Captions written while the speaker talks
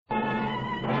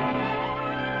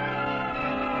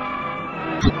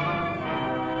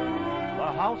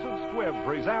House of Squibb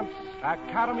presents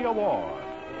Academy Award.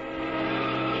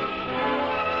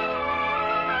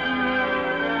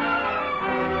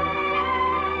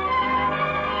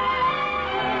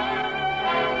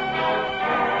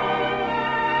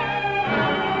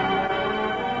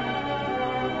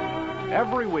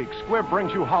 Every week, Squibb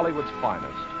brings you Hollywood's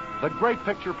finest. The great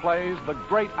picture plays, the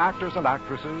great actors and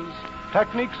actresses,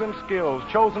 techniques and skills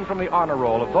chosen from the honor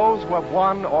roll of those who have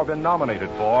won or been nominated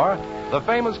for the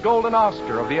famous Golden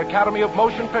Oscar of the Academy of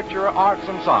Motion Picture Arts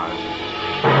and Science.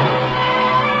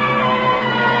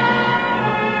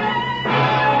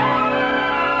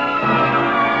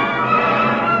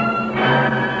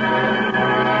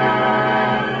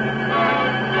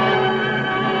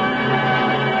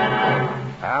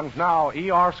 And now,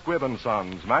 E.R. Squibb &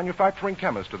 Sons, manufacturing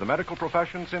chemist of the medical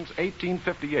profession since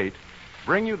 1858,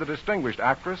 bring you the distinguished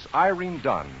actress Irene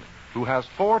Dunne, who has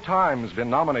 4 times been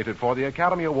nominated for the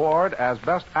Academy Award as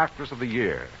Best Actress of the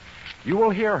Year. You will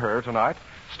hear her tonight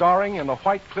starring in The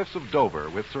White Cliffs of Dover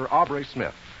with Sir Aubrey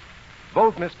Smith.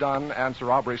 Both Miss Dunne and Sir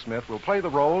Aubrey Smith will play the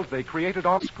roles they created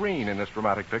on screen in this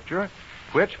dramatic picture,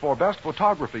 which, for Best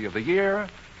Photography of the Year,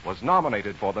 was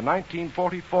nominated for the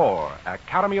 1944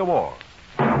 Academy Award.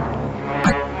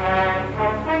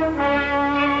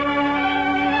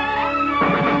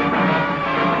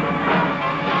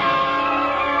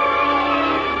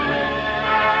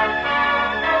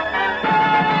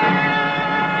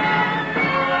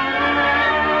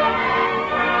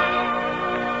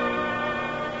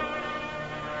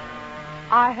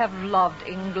 I have loved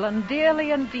England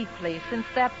dearly and deeply since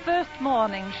that first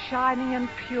morning, shining and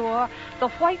pure, the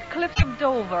white cliffs of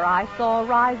Dover I saw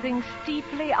rising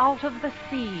steeply out of the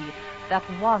sea that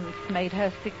once made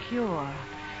her secure.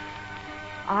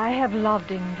 I have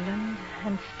loved England,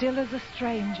 and still as a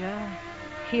stranger,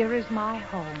 here is my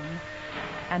home,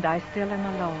 and I still am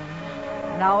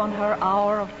alone. Now in her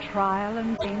hour of trial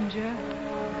and danger,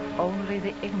 only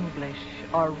the English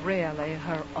are really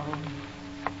her own.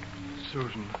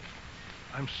 Susan,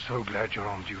 I'm so glad you're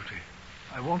on duty.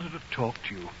 I wanted to talk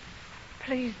to you.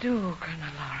 Please do,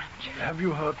 Colonel Lawrence. Have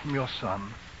you heard from your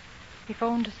son? He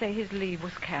phoned to say his leave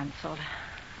was canceled.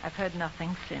 I've heard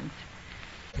nothing since.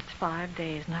 It's 5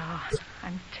 days now.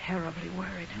 I'm terribly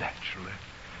worried. Naturally.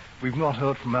 We've not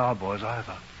heard from our boys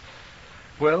either.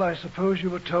 Well, I suppose you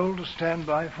were told to stand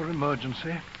by for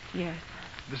emergency? Yes.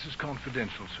 This is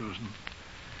confidential, Susan.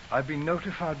 I've been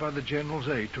notified by the General's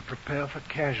aide to prepare for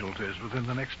casualties within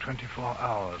the next 24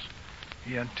 hours.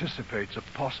 He anticipates a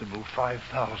possible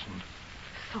 5,000.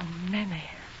 So many.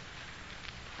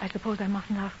 I suppose I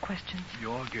mustn't ask questions.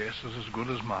 Your guess is as good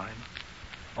as mine.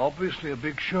 Obviously a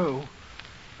big show,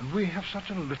 and we have such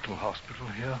a little hospital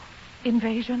here.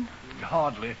 Invasion?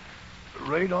 Hardly.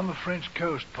 Raid on the French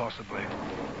coast, possibly.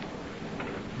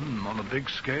 On a big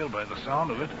scale by the sound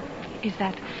of it. Is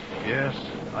that... Yes,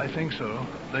 I think so.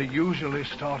 They usually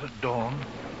start at dawn.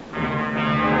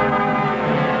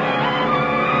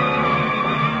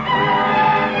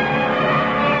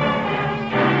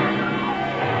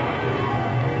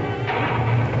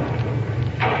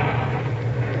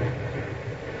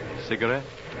 Cigarette?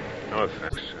 No,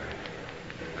 thanks.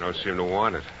 I don't seem to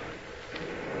want it.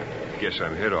 Guess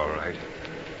I'm hit all right.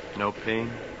 No pain?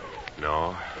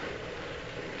 No.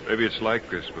 Maybe it's like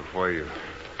this before you.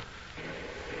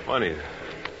 Funny to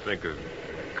think of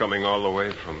coming all the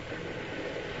way from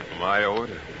Iowa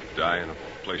to die in a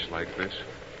place like this.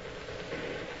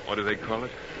 What do they call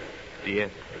it?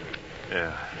 Dieppe.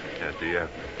 Yeah,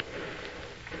 Dieppe.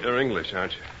 You're English,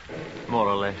 aren't you? More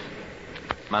or less.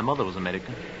 My mother was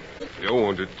American. You're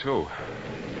wounded, too.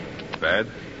 Bad?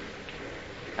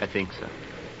 I think so.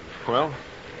 Well,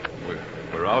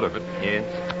 we're out of it. Yes.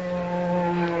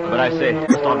 But I say,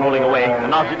 start rolling away.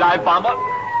 And off you dive, bomber.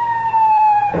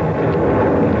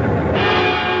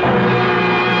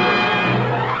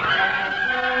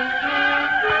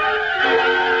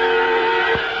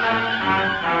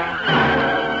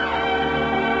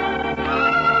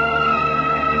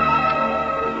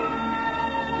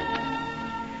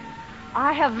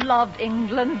 I have loved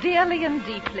England dearly and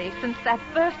deeply since that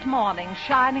first morning,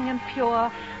 shining and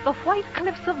pure, the white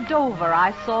cliffs of Dover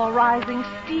I saw rising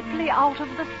steeply out of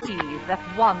the sea that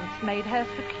once made her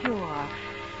secure.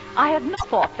 I had no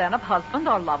thought then of husband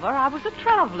or lover. I was a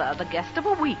traveler, the guest of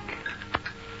a week.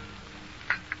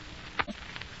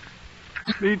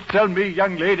 Please tell me,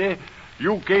 young lady,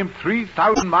 you came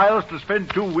 3,000 miles to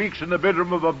spend 2 weeks in the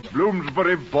bedroom of a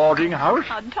Bloomsbury boarding house?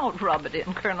 Now, don't rub it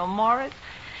in, Colonel Morris.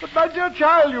 But, my dear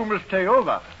child, you must stay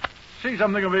over. See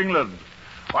something of England.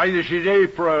 Why, this is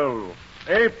April.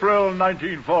 April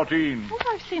 1914. Oh,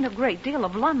 I've seen a great deal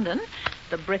of London.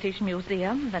 the British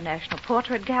Museum, the National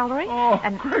Portrait Gallery, Oh,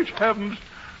 and... great heavens.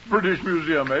 British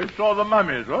Museum, eh? Saw the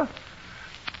mummies, what?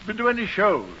 Been to any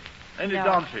shows? Any No.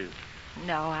 dances?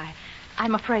 No,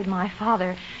 I'm afraid my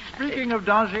father... Speaking of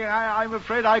dancing, I'm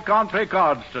afraid I can't play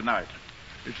cards tonight.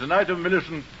 It's the night of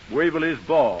Millicent Waverley's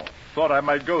ball. Thought I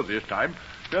might go this time.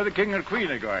 There the King and Queen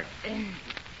are going.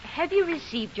 Have you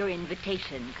received your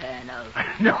invitation, Colonel?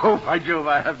 No, by Jove,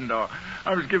 I haven't, no.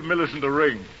 I must give Millicent a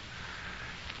ring.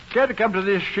 Care to come to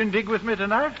this shindig with me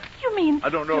tonight? You mean... I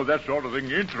don't know if that sort of thing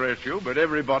interests you, but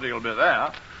everybody will be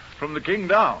there, from the King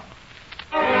down.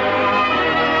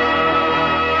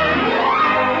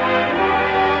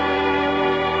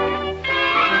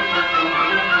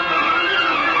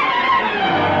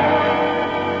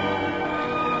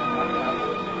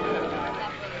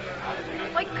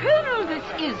 Why, Colonel, this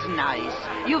is nice.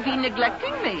 You've been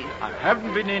neglecting me. I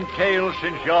haven't been in tail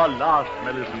since your last,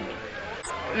 Millicent.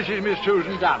 This is Miss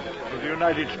Susan Dunn of the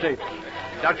United States,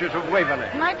 Duchess of Waverley.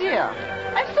 My dear,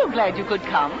 I'm so glad you could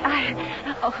come.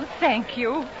 Oh, thank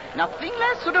you. Nothing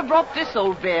less would have brought this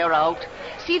old bear out.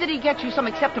 See that he gets you some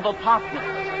acceptable partners.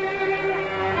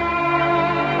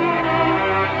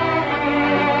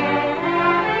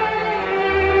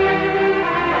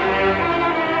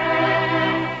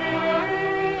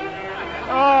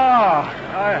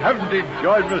 I haven't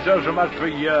enjoyed myself so much for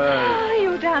years. Oh,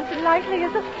 you dance lightly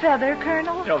as a feather,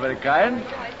 Colonel. You're very kind.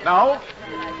 Now,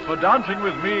 for dancing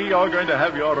with me, you're going to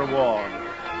have your reward.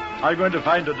 I'm going to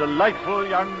find a delightful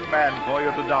young man for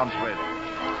you to dance with.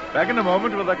 Back in a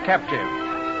moment with a captive.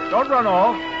 Don't run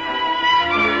off.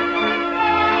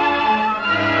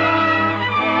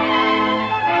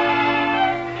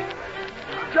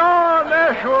 John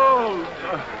Ashwood!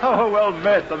 Oh, well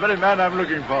met. The very man I'm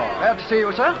looking for. Glad to see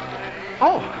you, sir.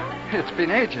 Oh, it's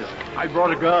been ages. I brought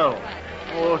a girl.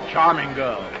 Oh, charming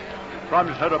girl.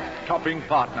 Promised her a topping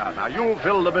partner. Now, you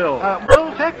fill the bill.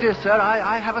 Well, fact is, sir,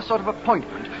 I have a sort of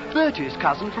appointment. Bertie's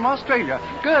cousin from Australia.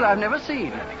 Girl I've never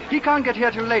seen. He can't get here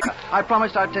till later. I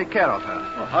promised I'd take care of her.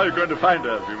 Well, how are you going to find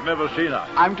her if you've never seen her?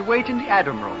 I'm to wait in the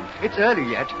Adam room. It's early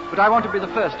yet, but I want to be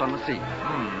the first on the scene.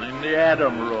 In the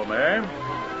Adam room, eh?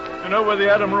 You know where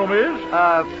the Adam room is?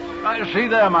 I see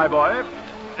there, my boy.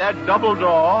 That double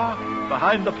door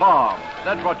behind the palm.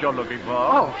 That's what you're looking for.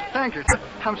 Oh, thank you, sir.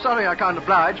 I'm sorry I can't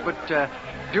oblige, but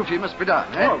duty must be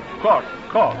done, eh? Oh, of course.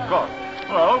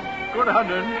 Well, good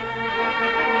hunting.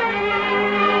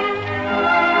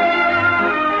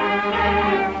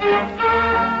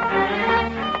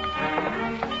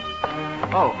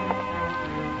 Oh.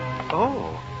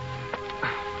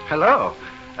 Hello.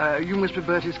 You must be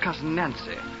Bertie's cousin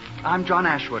Nancy. I'm John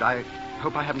Ashwood. I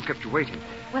hope I haven't kept you waiting.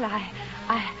 Well,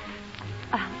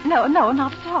 no,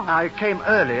 not at all. I came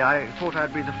early. I thought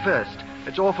I'd be the first.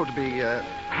 It's awful to be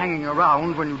hanging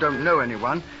around when you don't know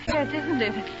anyone. Yes, isn't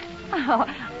it? Oh,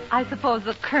 I suppose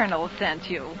the Colonel sent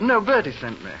you. No, Bertie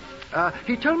sent me.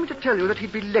 He told me to tell you that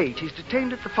he'd be late. He's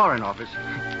detained at the Foreign Office.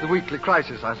 The weekly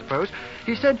crisis, I suppose.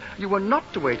 He said you were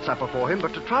not to wait supper for him,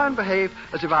 but to try and behave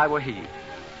as if I were he.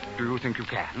 Do you think you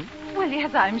can? Well,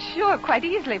 yes, I'm sure, quite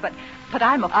easily, but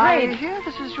I'm afraid... I hear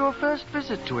this is your first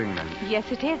visit to England. Yes,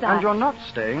 it is. And you're not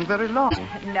staying very long.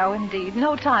 No, indeed.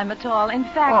 No time at all. In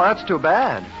fact... Oh, that's too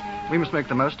bad. We must make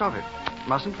the most of it,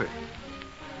 mustn't we?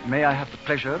 May I have the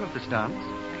pleasure of this dance?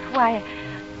 Why,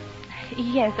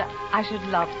 yes, I should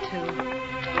love to.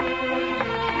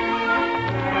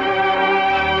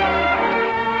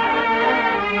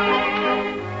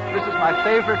 This is my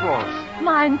favorite waltz.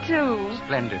 Mine, too.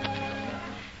 Splendid.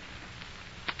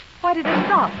 Why did they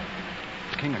stop?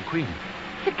 The King and Queen.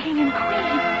 The King and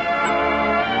Queen.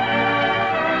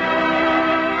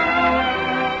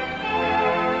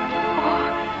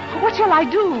 Oh, what shall I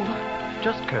do?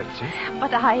 Just curtsy.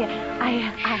 But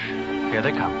Here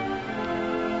they come.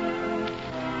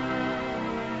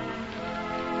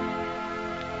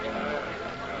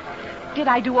 Did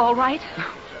I do all right?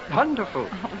 Wonderful.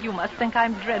 Oh, you must think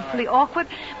I'm dreadfully awkward,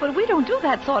 but we don't do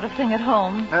that sort of thing at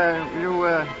home.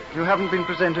 You haven't been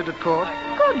presented at court?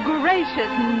 Good gracious,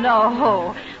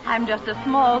 no. I'm just a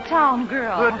small town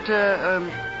girl. But,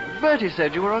 Bertie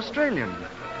said you were Australian.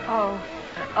 Oh,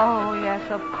 yes,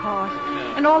 of course.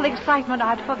 In all the excitement,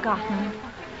 I'd forgotten.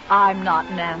 I'm not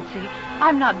Nancy.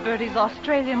 I'm not Bertie's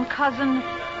Australian cousin.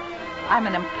 I'm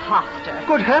an imposter.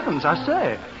 Good heavens, I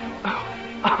say.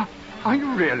 Are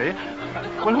you really?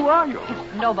 Well, who are you?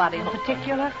 Nobody in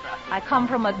particular. I come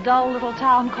from a dull little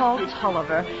town called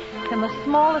Tulliver, in the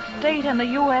smallest state in the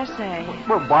USA.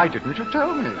 Well, why didn't you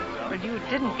tell me? But you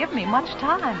didn't give me much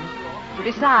time.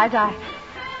 Besides,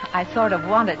 I sort of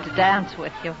wanted to dance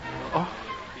with you. Oh,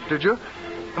 did you?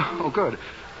 Oh, good.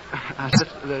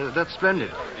 That's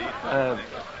splendid.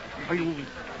 Are you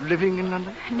living in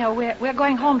London? No, we're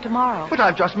going home tomorrow. But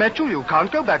I've just met you. You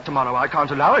can't go back tomorrow. I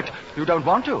can't allow it. You don't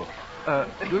want to. Do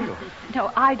you?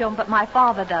 No, I don't, but my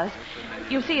father does.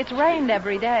 You see, it's rained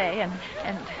every day,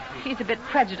 and he's a bit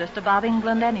prejudiced about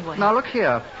England anyway. Now, look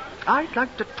here. I'd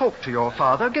like to talk to your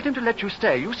father, get him to let you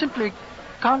stay. You simply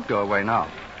can't go away now.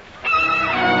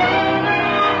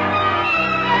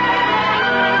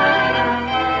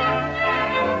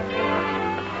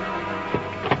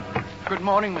 Good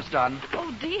morning, Miss Dunn.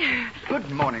 Oh, dear.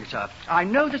 Good morning, sir. I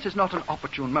know this is not an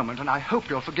opportune moment, and I hope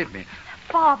you'll forgive me.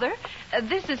 Father,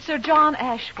 this is Sir John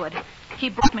Ashwood. He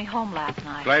brought me home last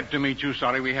night. Glad to meet you.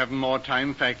 Sorry we haven't more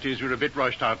time. Fact is, we're a bit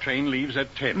rushed. Our train leaves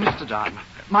at 10. Mr. Dunn,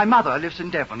 my mother lives in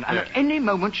Devon, and Yes. at any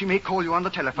moment she may call you on the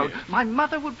telephone. Yes. My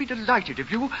mother would be delighted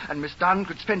if you and Miss Dunn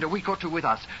could spend a week or two with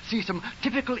us, see some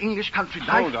typical English country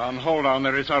life. Hold on.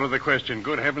 There is out of the question.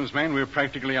 Good heavens, man, we're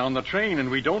practically on the train,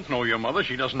 and we don't know your mother.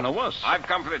 She doesn't know us. I've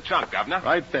come for the trunk, Governor.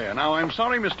 Right there. Now, I'm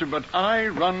sorry, mister, but I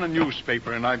run a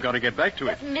newspaper, and I've got to get back to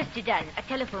it. Mr. Dunn, a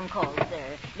telephone call,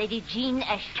 sir. Lady Jean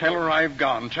Ashton. Tell her I've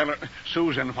gone. Tell her...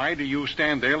 Susan, why do you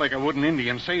stand there like a wooden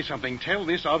Indian? Say something. Tell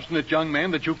this obstinate young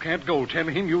man that you can't go. Tell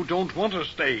him you don't want to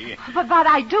stay. But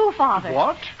I do, Father.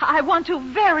 What? I want to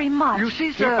very much. You see,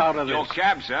 Keep sir... out of this. Your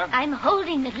cab, sir. I'm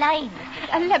holding the line, Mr.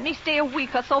 Dunn. Let me stay a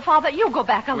week or so, Father. You go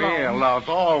back alone. Well, of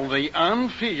all the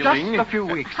unfeeling... Just a few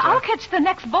weeks, sir. I'll catch the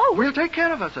next boat. We'll take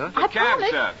care of her, sir. I Cab,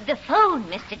 promise. sir. The phone,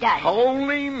 Mr. Dunn.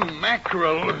 Holy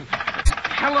mackerel.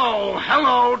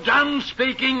 Hello, Dunn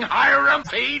speaking. Hiram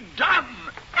P. Dunn.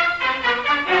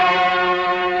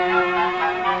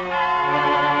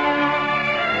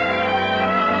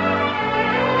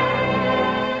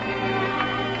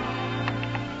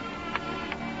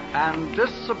 And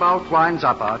this about winds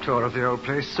up our tour of the old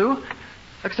place, Sue.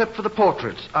 Except for the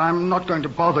portraits. I'm not going to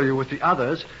bother you with the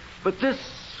others, but this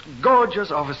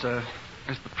gorgeous officer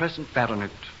is the present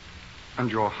baronet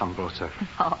and your humble servant.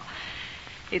 Oh,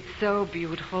 it's so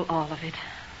beautiful, all of it.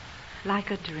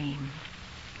 Like a dream.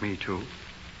 Me too.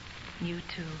 You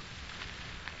too.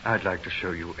 I'd like to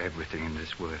show you everything in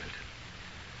this world.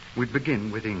 We'd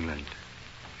begin with England.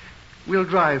 We'll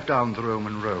drive down the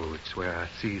Roman roads where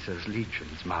Caesar's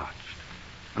legions marched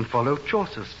and follow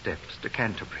Chaucer's steps to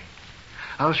Canterbury.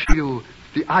 I'll show you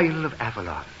the Isle of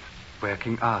Avalon, where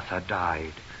King Arthur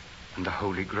died and the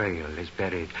Holy Grail is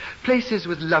buried. Places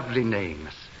with lovely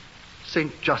names.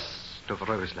 St. Just of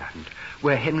Roseland,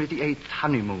 where Henry VIII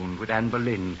honeymooned with Anne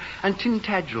Boleyn, and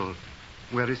Tintagel,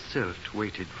 where Iseult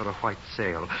waited for a white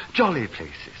sail. Jolly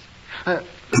places.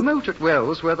 The moat at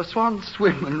Wells, where the swans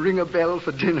swim and ring a bell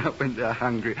for dinner when they're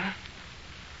hungry.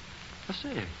 I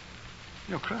say,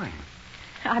 you're crying.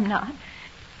 I'm not.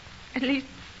 At least,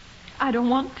 I don't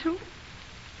want to.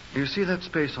 You see that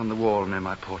space on the wall near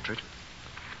my portrait?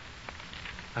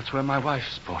 That's where my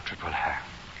wife's portrait will hang.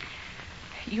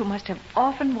 You must have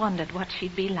often wondered what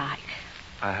she'd be like.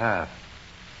 I have.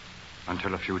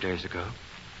 Until a few days ago.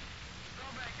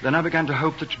 Then I began to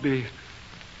hope that she'd be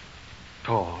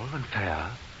tall and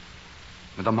fair,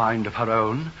 with a mind of her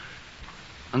own,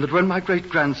 and that when my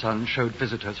great-grandson showed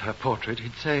visitors her portrait,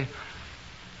 he'd say,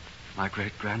 "My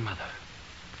great-grandmother.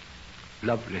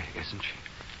 Lovely, isn't she?"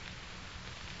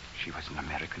 She was an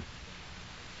American.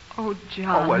 Oh,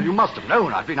 John. Oh, well, you must have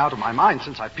known I'd been out of my mind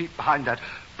since I peeped behind that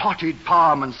potted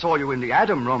palm and saw you in the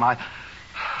Adam room. I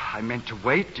meant to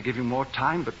wait to give you more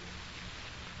time, but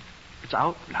it's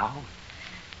out now.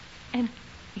 And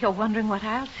you're wondering what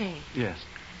I'll say. Yes.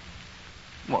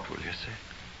 What will you say?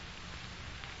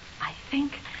 I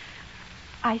think,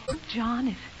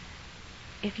 John,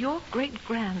 if your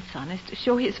great-grandson is to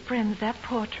show his friends that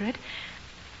portrait,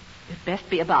 it'd best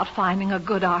be about finding a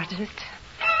good artist.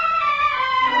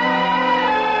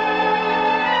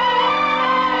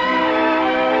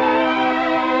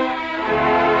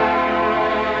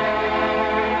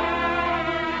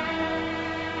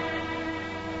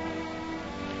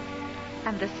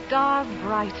 And the stars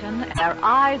brighten, and their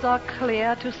eyes are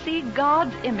clear to see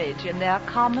God's image in their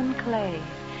common clay.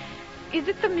 Is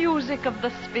it the music of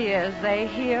the spheres they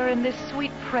hear in this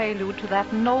sweet prelude to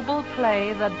that noble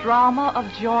play, the drama of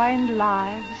joined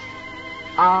lives?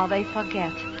 Ah, they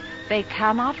forget. They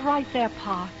cannot write their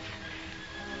parts.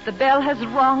 The bell has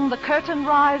rung, the curtain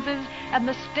rises, and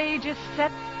the stage is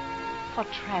set for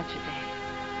tragedy.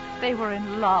 They were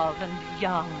in love and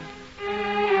young.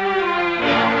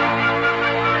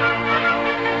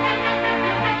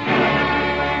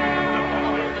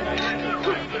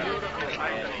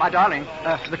 My darling,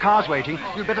 the car's waiting.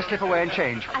 You'd better slip away and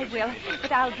change. I will,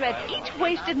 but I'll dread each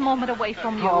wasted moment away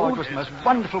from you. Oh, it was the most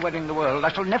wonderful wedding in the world.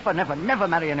 I shall never, never, never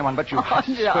marry anyone but you. Oh, I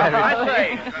swear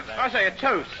it. I say a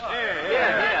toast.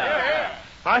 Yeah.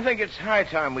 I think it's high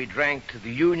time we drank to the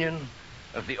union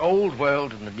of the old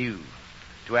world and the new,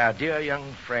 to our dear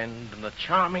young friend and the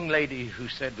charming lady who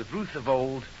said with Ruth of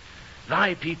old,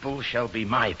 "Thy people shall be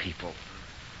my people."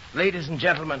 Ladies and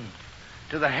gentlemen,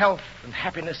 to the health and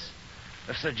happiness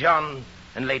of Sir John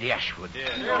and Lady Ashwood.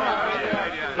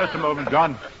 Just a moment,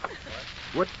 John.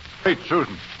 Wait,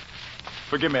 Susan.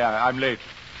 Forgive me, I'm late.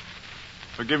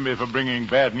 Forgive me for bringing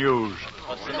bad news.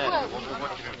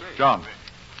 John,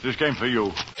 this came for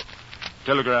you.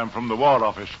 Telegram from the War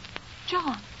Office.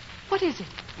 John, what is it?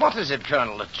 What is it,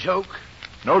 Colonel? A joke?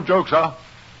 No joke, sir.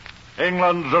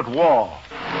 England's at war.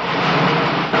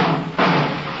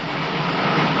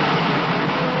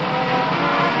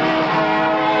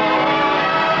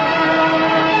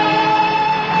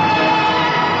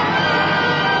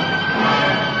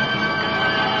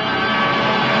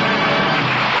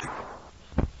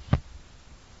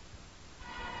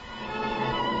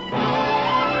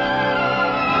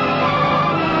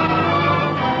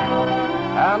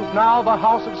 Now the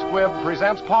House of Squibb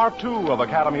presents Part 2 of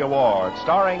Academy Awards,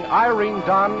 starring Irene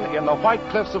Dunn in The White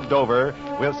Cliffs of Dover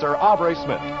with Sir Aubrey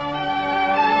Smith.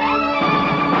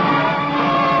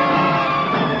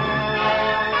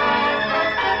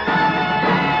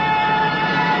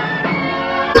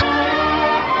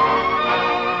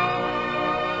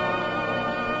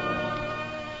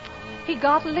 He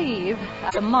got leave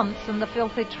after months in the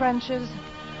filthy trenches.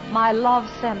 My love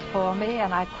sent for me,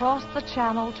 and I crossed the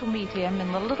channel to meet him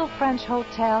in the little French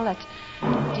hotel at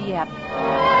Dieppe.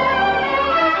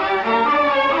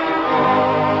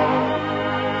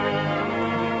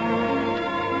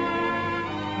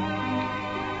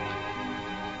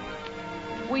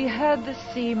 We heard the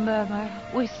sea murmur.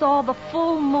 We saw the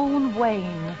full moon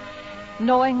wane,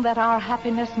 knowing that our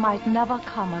happiness might never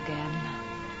come again.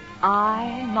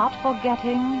 I, not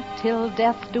forgetting till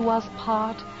death do us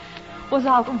part, was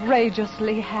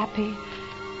outrageously happy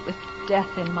with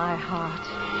death in my heart.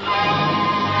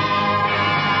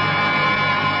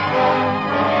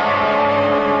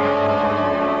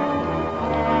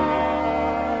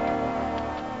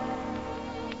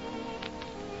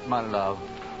 My love.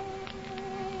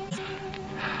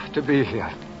 To be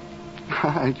here.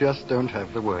 I just don't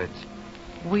have the words.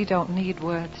 We don't need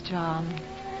words, John.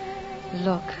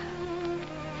 Look,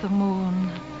 the moon.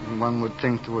 One would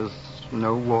think there was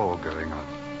no war going on.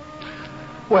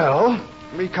 Well,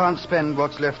 we can't spend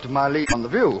what's left of my leave on the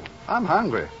view. I'm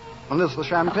hungry. And there's the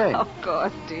champagne. Of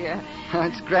course, dear.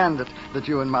 It's grand that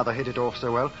you and Mother hit it off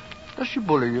so well. Does she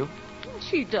bully you?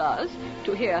 She does.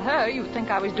 To hear her, you'd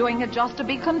think I was doing it just to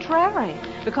be contrary,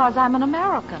 because I'm an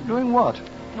American. Doing what?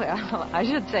 Well, I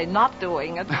should say not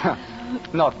doing it.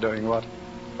 Not doing what?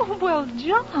 Well,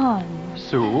 John.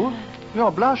 Sue,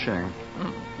 you're blushing.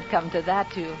 Come to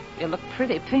that, you look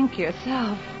pretty pink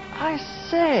yourself. I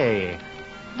say,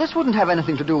 this wouldn't have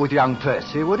anything to do with young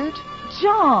Percy, would it?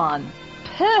 John,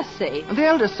 Percy. The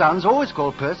eldest son's always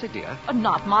called Percy, dear.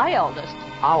 Not my eldest.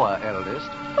 Our eldest.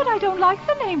 But I don't like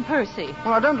the name Percy.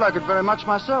 Well, I don't like it very much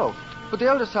myself. But the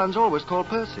eldest son's always called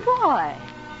Percy. Why?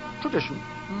 Tradition.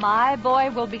 My boy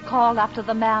will be called after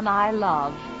the man I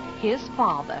love, his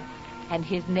father, and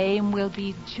his name will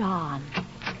be John.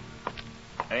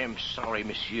 I am sorry,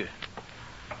 monsieur,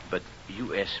 but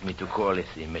you asked me to call if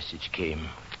the message came.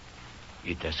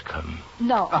 It has come.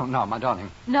 No. Oh, no, my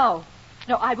darling. No,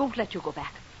 I won't let you go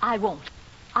back. I won't.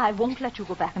 I won't let you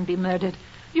go back and be murdered.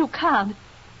 You can't.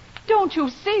 Don't you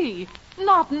see?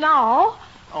 Not now.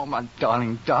 Oh, my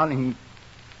darling, darling.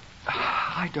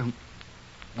 I don't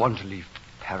want to leave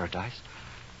paradise,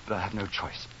 but I have no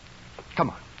choice. Come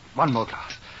on, one more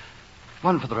glass.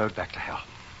 One for the road back to hell.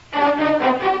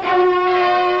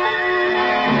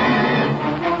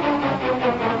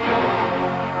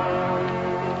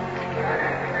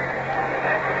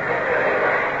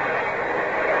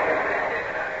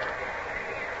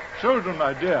 Susan,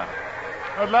 my dear,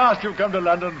 at last you've come to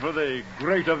London for the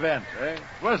great event, eh?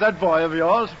 Where's that boy of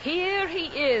yours? Here he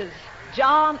is,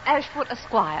 John Ashwood,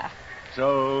 Esquire.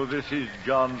 So this is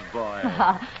John's boy.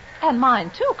 And mine,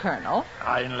 too, Colonel.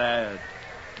 Fine lad.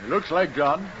 He looks like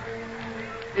John.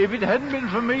 If it hadn't been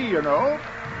for me, you know,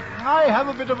 I have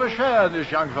a bit of a share in this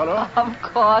young fellow. Of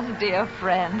course, dear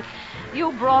friend.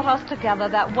 You brought us together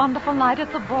that wonderful night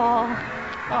at the ball.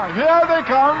 Ah, here they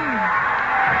come.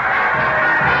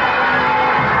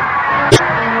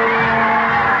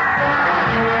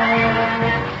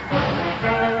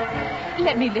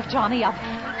 Let me lift Johnny up.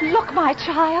 Look, my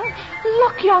child.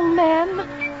 Look, young man.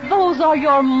 Those are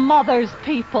your mother's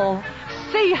people.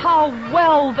 See how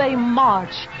well they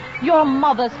march. Your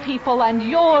mother's people and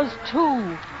yours,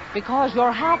 too. Because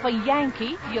you're half a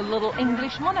Yankee, you little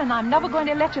Englishman, and I'm never going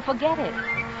to let you forget it.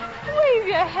 Wave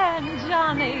your hand,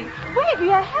 Johnny. Wave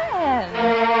your hand.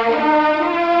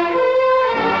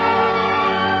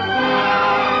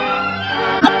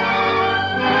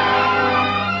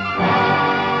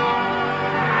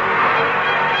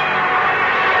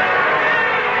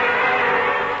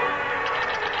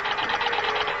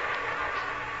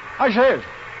 I say,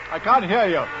 I can't hear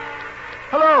you.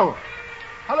 Hello?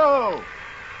 Hello?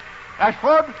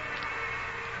 Ashford?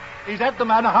 Is that the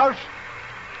manor house?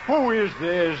 Who is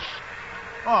this?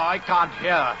 Oh, I can't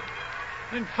hear.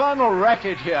 Infernal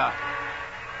racket here.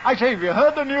 I say, have you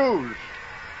heard the news?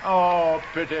 Oh,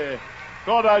 pity.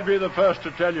 Thought I'd be the first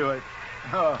to tell you it.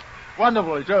 Oh,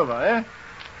 wonderful, it's over, eh?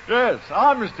 Yes,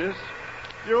 armistice.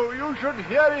 You should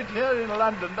hear it here in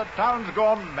London. The town's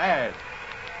gone mad.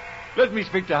 Let me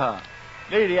speak to her.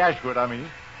 Lady Ashford, I mean.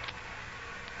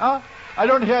 Huh? I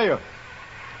don't hear you.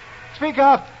 Speak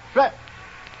up.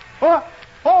 What?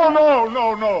 Oh,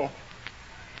 no.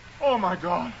 Oh, my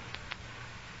God.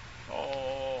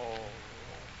 Oh.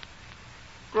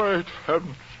 Great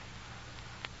heavens.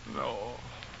 No.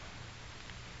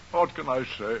 What can I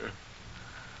say?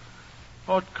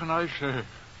 What can I say?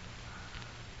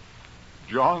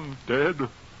 John dead?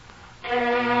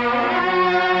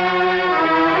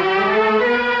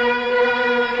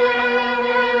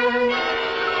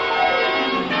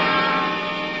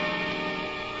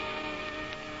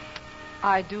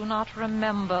 I do not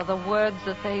remember the words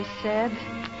that they said.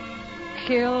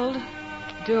 Killed,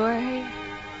 Douay,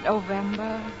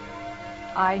 November.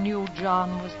 I knew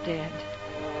John was dead.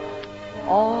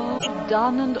 All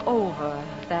done and over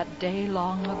that day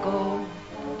long ago.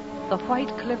 The white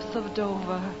cliffs of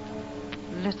Dover,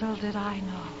 little did I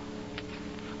know.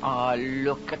 Ah,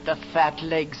 look at the fat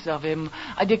legs of him.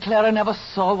 I declare I never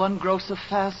saw one grow so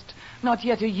fast. Not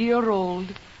yet a year old.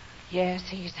 Yes,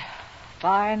 he's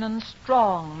fine and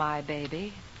strong, my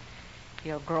baby.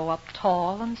 He'll grow up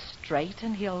tall and straight,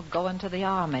 and he'll go into the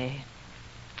army.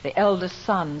 The eldest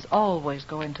sons always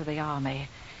go into the army.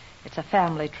 It's a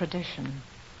family tradition.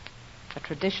 A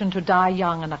tradition to die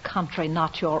young in a country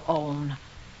not your own.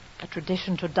 A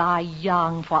tradition to die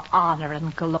young for honor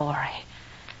and glory.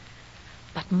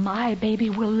 But my baby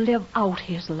will live out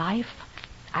his life.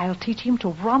 I'll teach him to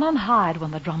run and hide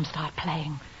when the drums start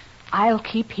playing. I'll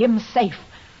keep him safe.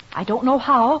 I don't know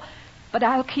how, but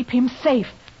I'll keep him safe.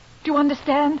 Do you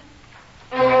understand?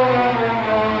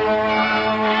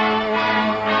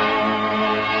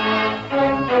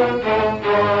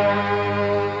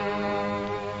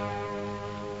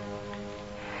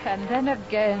 And then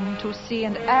again, to see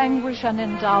in anguish and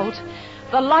in doubt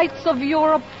the lights of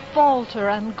Europe falter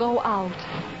and go out.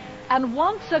 And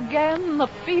once again the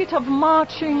feet of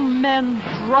marching men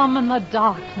drum in the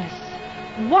darkness.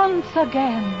 Once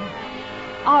again.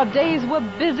 Our days were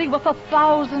busy with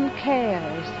 1,000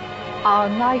 cares. Our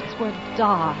nights were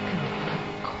dark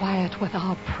and quiet with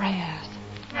our prayers.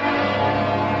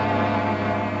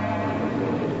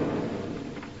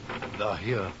 They're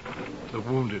here. The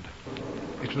wounded.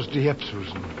 It was Dieppe,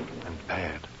 Susan, and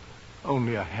bad.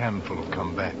 Only a handful have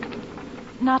come back.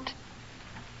 Not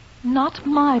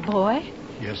my boy?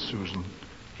 Yes, Susan.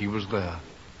 He was there.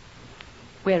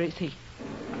 Where is he?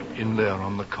 In there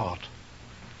on the cot.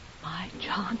 My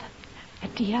John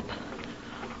at Dieppe?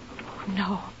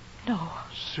 Oh, no.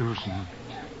 Susan.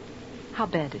 How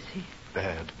bad is he?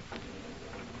 Bad.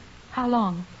 How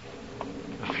long?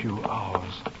 A few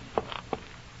hours.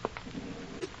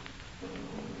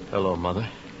 Hello, Mother.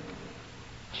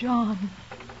 John.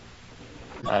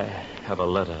 I have a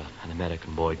letter an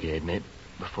American boy gave me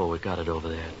before we got it over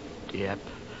there at Dieppe.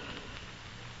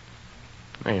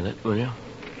 Mail it, will you?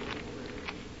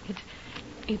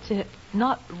 It's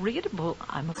not readable,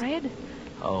 I'm afraid.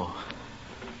 Oh,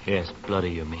 yes,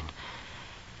 bloody, you mean.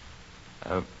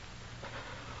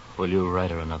 Will you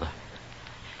write her another?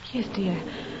 Yes, dear.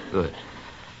 Good.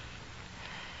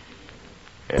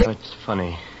 It's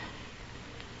funny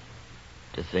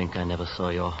to think I never saw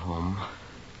your home.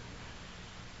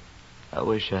 I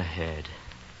wish I had.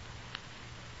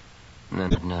 And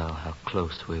then I'd know how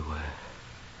close we were.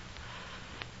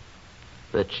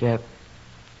 The chap,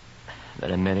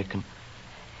 that American...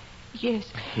 Yes.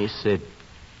 He said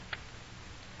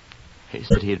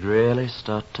he'd really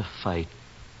start to fight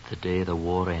the day the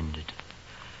war ended.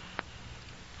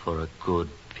 For a good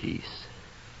peace.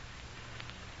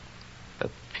 A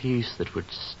peace that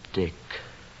would stick.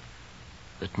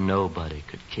 That nobody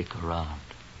could kick around.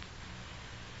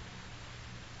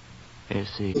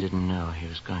 A.C. didn't know he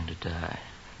was going to die.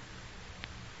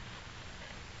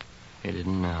 He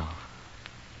didn't know.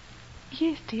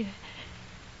 Yes, dear.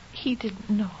 He didn't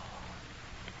know.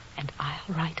 And I'll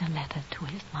write a letter to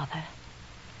his mother.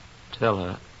 Tell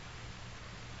her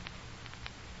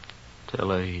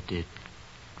he did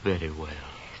very well.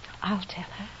 Yes, I'll tell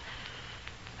her.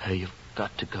 Hey, you've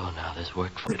got to go now. There's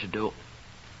work for you to do.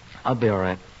 I'll be all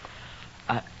right.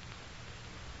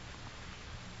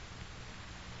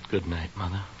 Good night,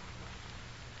 Mother.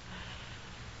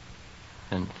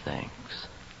 And thanks.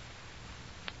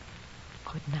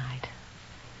 Good night,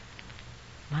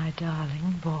 my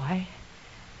darling boy.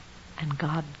 And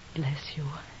God bless you.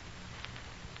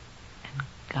 And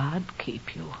God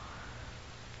keep you.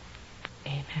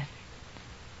 Amen.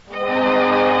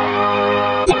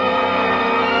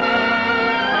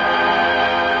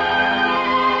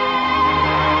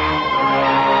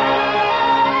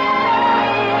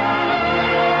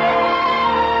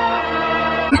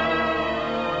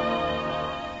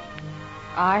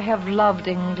 I have loved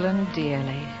England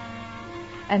dearly,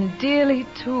 and dearly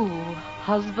too,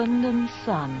 husband and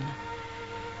son.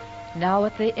 Now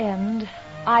at the end,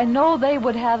 I know they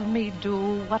would have me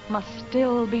do what must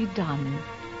still be done.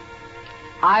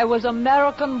 I was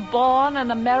American born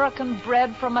and American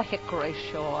bred from a hickory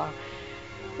shore.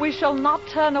 We shall not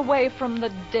turn away from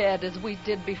the dead as we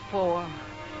did before.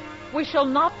 We shall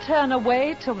not turn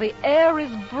away till the air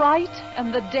is bright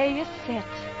and the day is set.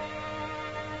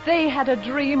 They had a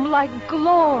dream like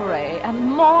glory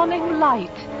and morning light,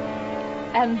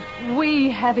 and we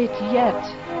have it yet.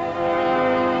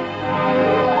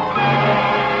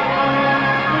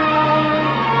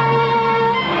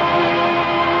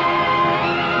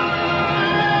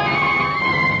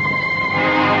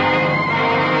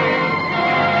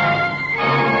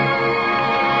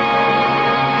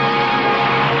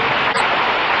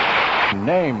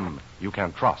 Name you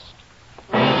can trust.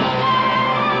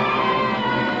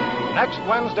 Next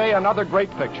Wednesday, another great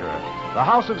picture. The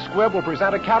House of Squibb will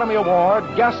present Academy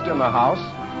Award Guest in the House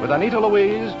with Anita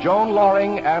Louise, Joan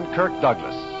Loring, and Kirk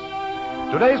Douglas.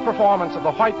 Today's performance of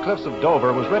The White Cliffs of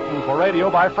Dover was written for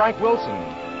radio by Frank Wilson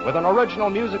with an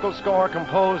original musical score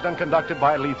composed and conducted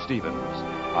by Leith Stevens.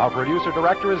 Our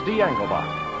producer-director is Dee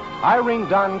Engelbach. Irene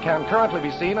Dunn can currently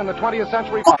be seen in the 20th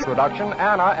Century Fox production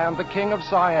Anna and the King of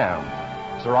Siam.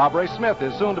 Sir Aubrey Smith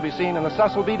is soon to be seen in the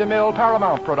Cecil B. DeMille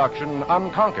Paramount production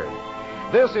Unconquered.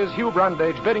 This is Hugh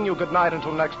Brundage bidding you good night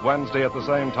until next Wednesday at the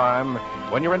same time,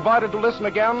 when you're invited to listen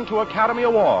again to Academy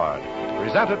Award,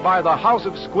 presented by the House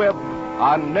of Squibb,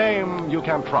 a name you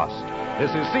can trust.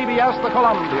 This is CBS, the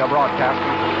Columbia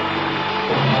Broadcasting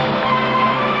System.